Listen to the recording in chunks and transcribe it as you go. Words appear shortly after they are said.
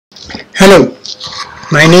Hello,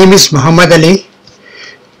 my name is Muhammad Ali.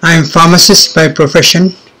 I am pharmacist by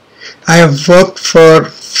profession. I have worked for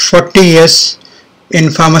 40 years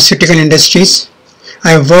in pharmaceutical industries.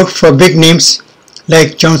 I have worked for big names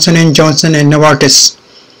like Johnson & Johnson and Novartis.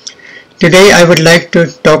 Today I would like to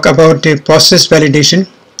talk about the process validation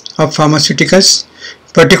of pharmaceuticals,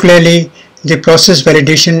 particularly the process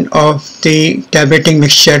validation of the tableting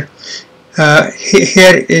mixture.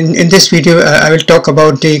 Here in this video I will talk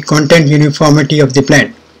about the content uniformity of the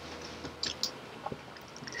blend.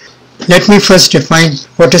 Let me first define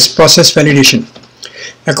what is process validation.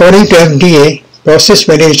 According to FDA, process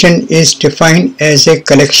validation is defined as a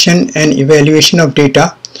collection and evaluation of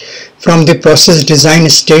data from the process design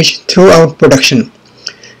stage throughout production,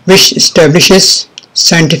 which establishes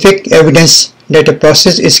scientific evidence that a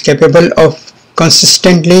process is capable of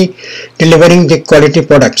consistently delivering the quality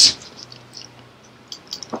products.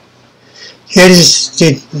 Here is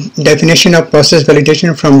the definition of process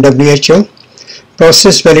validation from WHO.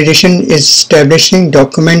 Process validation is establishing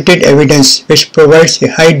documented evidence which provides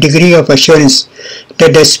a high degree of assurance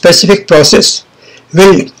that a specific process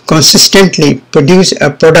will consistently produce a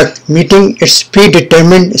product meeting its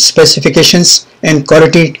predetermined specifications and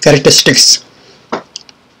quality characteristics.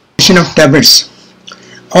 Of tablets.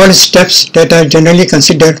 All steps that are generally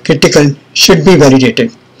considered critical should be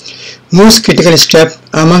validated. Most critical step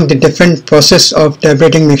among the different process of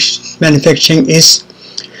tableting manufacturing is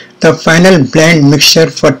the final blend mixture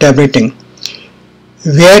for tableting,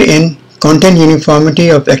 wherein content uniformity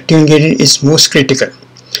of active ingredient is most critical,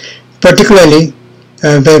 particularly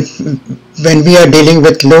when we are dealing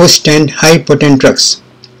with low stand high potent drugs.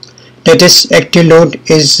 That is, active load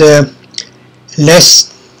is less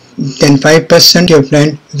than 5% of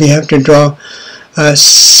blend. We have to draw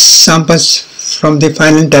samples from the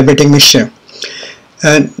final tableting mixture.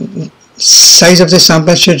 Size of the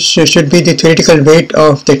sample should be the theoretical weight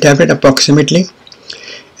of the tablet approximately,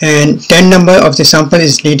 and 10 number of the sample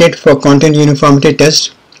is needed for content uniformity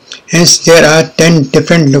test. Hence there are 10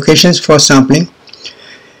 different locations for sampling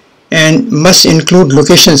and must include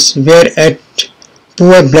locations where at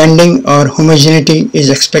poor blending or homogeneity is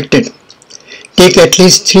expected. Take at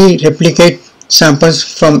least 3 replicate samples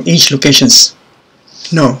from each locations.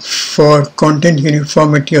 Now, for content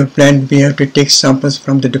uniformity of blend, we have to take samples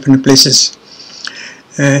from the different places.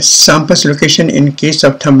 Samples location in case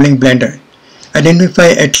of tumbling blender. Identify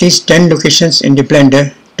at least 10 locations in the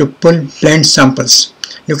blender to pull blend samples.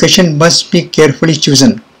 Location must be carefully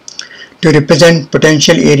chosen to represent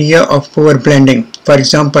potential area of poor blending. For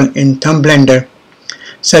example, in thumb blender,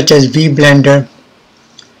 such as V blender,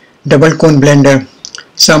 double cone blender,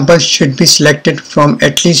 samples should be selected from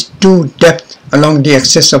at least 2 depth along the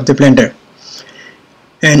axis of the blender,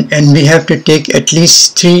 and we have to take at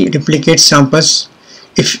least 3 replicate samples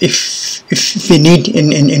if we need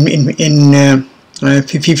in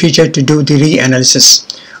future to do the reanalysis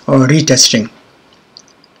or retesting.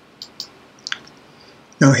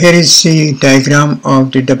 Now here is the diagram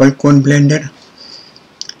of the double cone blender.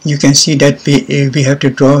 You can see that we have to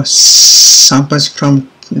draw samples from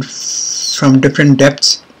different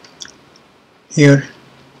depths. Here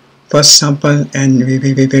first sample, and we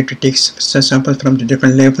have to take samples from the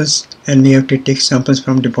different levels, and we have to take samples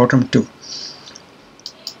from the bottom too.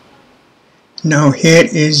 Now here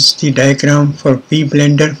is the diagram for V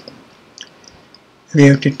blender. We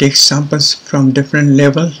have to take samples from different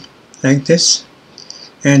level like this,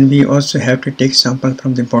 and we also have to take sample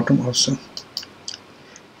from the bottom also.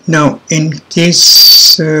 Now in case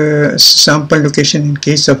sample location in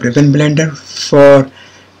case of ribbon blender, for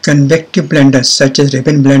convective blenders such as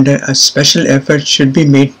ribbon blender, a special effort should be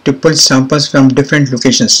made to pull samples from different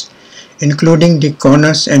locations, including the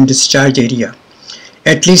corners and discharge area.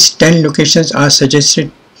 At least 10 locations are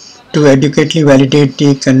suggested to adequately validate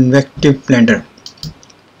the convective blender.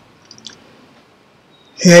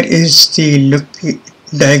 Here is the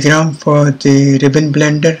diagram for the ribbon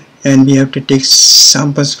blender, and we have to take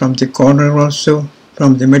samples from the corner also,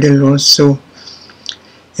 from the middle also.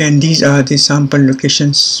 And these are the sample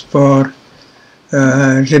locations for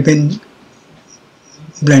ribbon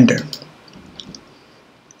blender.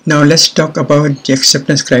 Now let's talk about the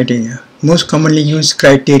acceptance criteria. Most commonly used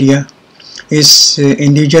criteria is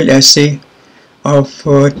individual assay of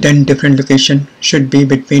 10 different locations should be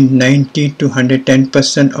between 90 to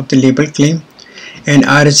 110% of the label claim, and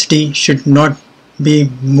RSD should not be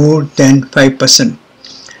more than 5%.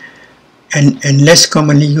 And less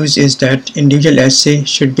commonly used is that individual assay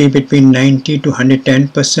should be between 90 to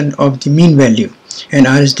 110% of the mean value, and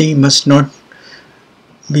RSD must not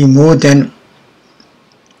be more than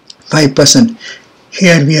 5%.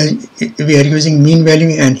 here we are using mean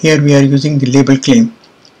value, and here we are using the label claim.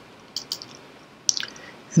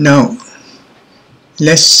 Now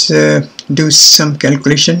let's do some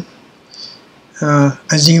calculation.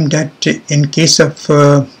 Assume that in case of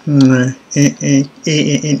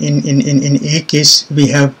in A case we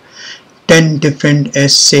have 10 different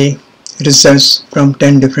assay results from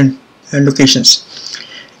 10 different locations,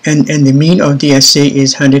 and the mean of the assay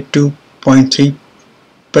is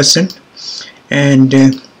 102.3%, and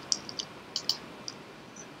then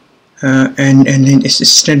its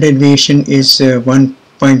standard deviation is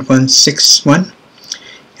 1.161,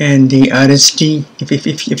 and the RSD,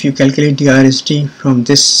 if you calculate the RSD from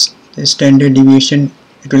this standard deviation,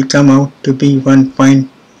 it will come out to be 1.14.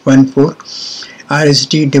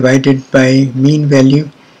 RSD divided by mean value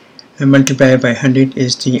and multiplied by 100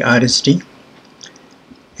 is the RSD,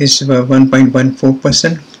 is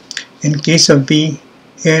 1.14%. In case of B,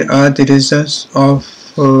 here are the results of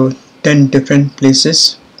 10 different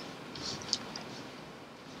places,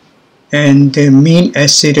 and the mean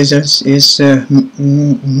assay results is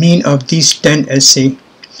mean of these 10 assay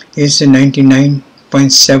is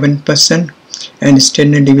 99.7%, and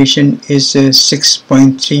standard deviation is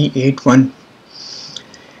 6.381.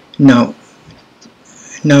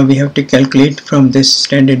 Now we have to calculate from this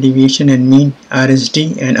standard deviation and mean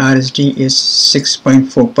RSD, and RSD is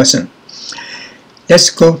 6.4%.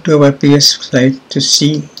 Let's go to our previous slide to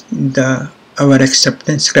see our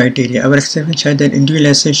acceptance criteria. Our acceptance criteria that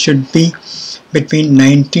individual assay should be between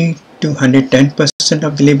 90 to 110%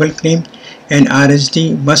 of the label claim, and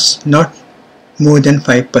RSD must not more than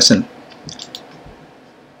 5%.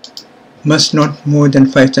 Must not more than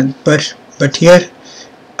 5%. But here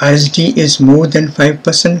RSD is more than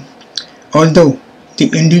 5%, although the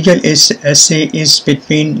individual assay is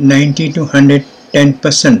between 90 to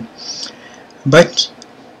 110%. But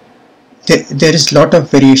there is lot of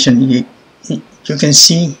variation. You can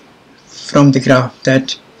see from the graph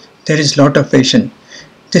that there is lot of variation.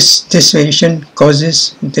 This variation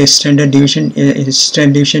causes the standard deviation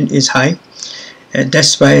is high, and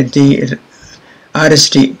that's why the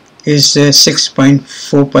RSD is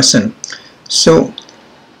 6.4%. So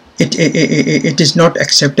it is not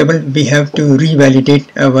acceptable. We have to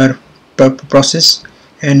revalidate our process,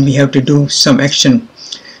 and we have to do some action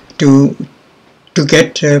to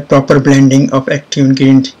get proper blending of active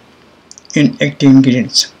ingredients.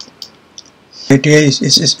 Criteria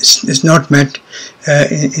is not met.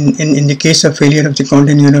 In the case of failure of the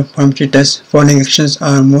content uniformity test, following actions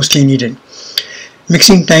are mostly needed.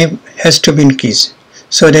 Mixing time has to be increased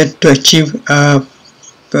so that to achieve a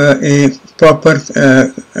proper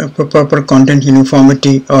content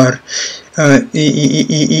uniformity or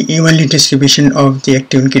evenly distribution of the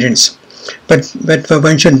active ingredients. But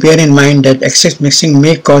one should bear in mind that excess mixing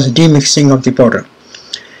may cause demixing of the powder.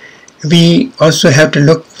 We also have to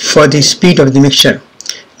look for the speed of the mixture.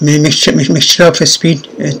 Mixture of a speed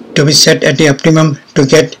to be set at the optimum to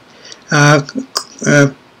get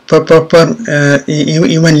proper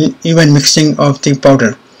even mixing of the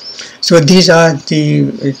powder. So these are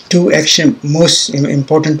the most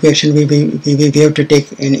important action we have to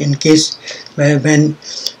take in case when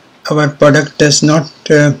our product does not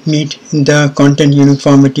meet the content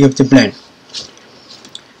uniformity of the blend.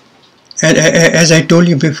 And as I told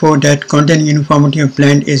you before, that content uniformity of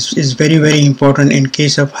blend is very important in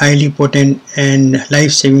case of highly potent and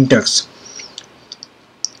life-saving drugs.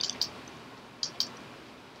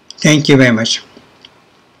 Thank you very much.